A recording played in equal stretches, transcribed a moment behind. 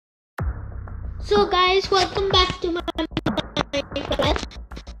So guys, welcome back to my Minecraft.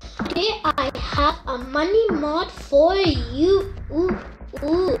 Today I have a money mod for you.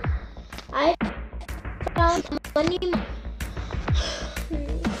 I found a money mod.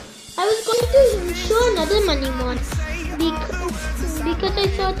 I was going to show another money mod because I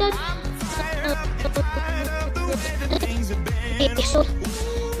saw that so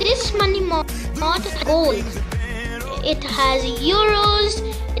this money mod has gold. It has euros,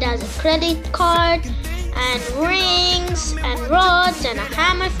 it has a credit card, and rings, and rods, and a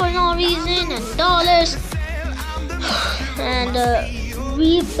hammer for no reason, and dollars, and a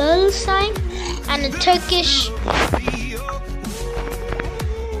rebel sign, and a Turkish.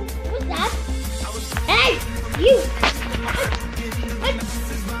 What's that? Hey, you!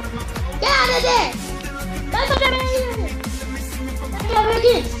 Get out of there!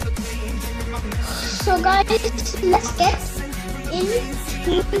 So guys, let's get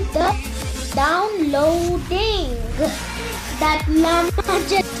into the downloading. That llama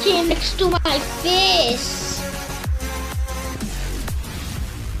just came next to my face.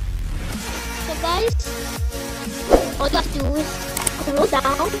 So guys, all you have to do is scroll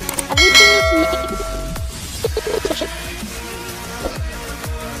down. Everything is linked in the description.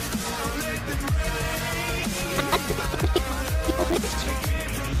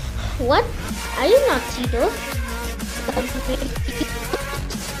 What? I did not see those.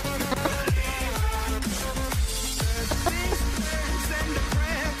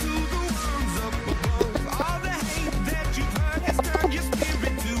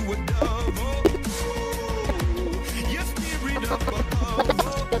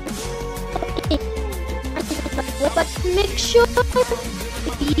 But make sure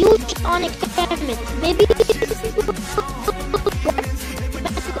you use on experiment. Maybe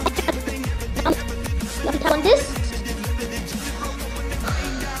on this,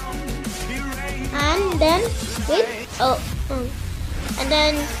 and then wait. And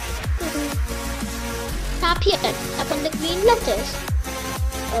then tap here. Tap on the green letters.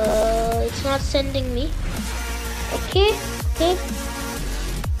 It's not sending me. Okay.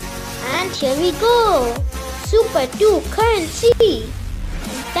 And here we go. Super 2 currency.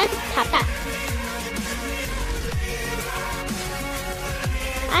 And then tap that.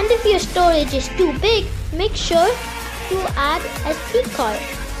 And if your storage is too big, make sure to add SD card.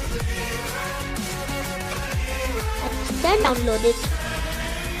 And then download it.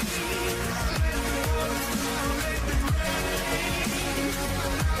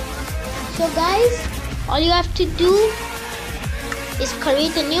 So guys, all you have to do is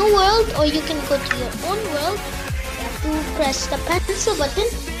create a new world, or you can go to your own world. You have to press the pencil button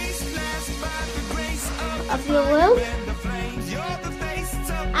of your world.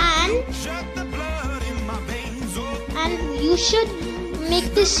 And you should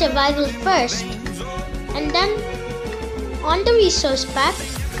make this survival first, and then on the resource pack,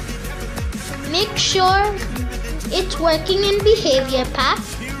 make sure it's working in behavior pack,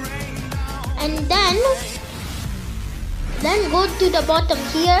 and then go to the bottom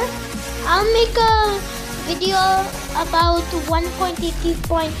here. I'll make a video about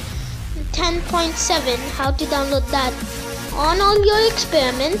 1.80.10.7 how to download that on all your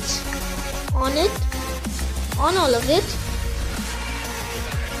experiments, on all of it,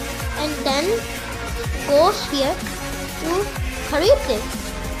 and then go here to create it.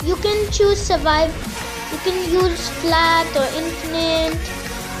 You can choose survive, you can use flat or infinite,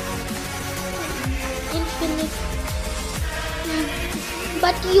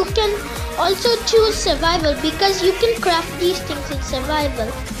 but you can also choose survival because you can craft these things in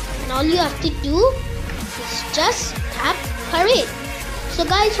survival, and all you have to do is just tap create. So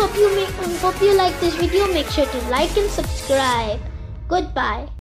guys, hope you like this video. Make sure to like and subscribe. Goodbye.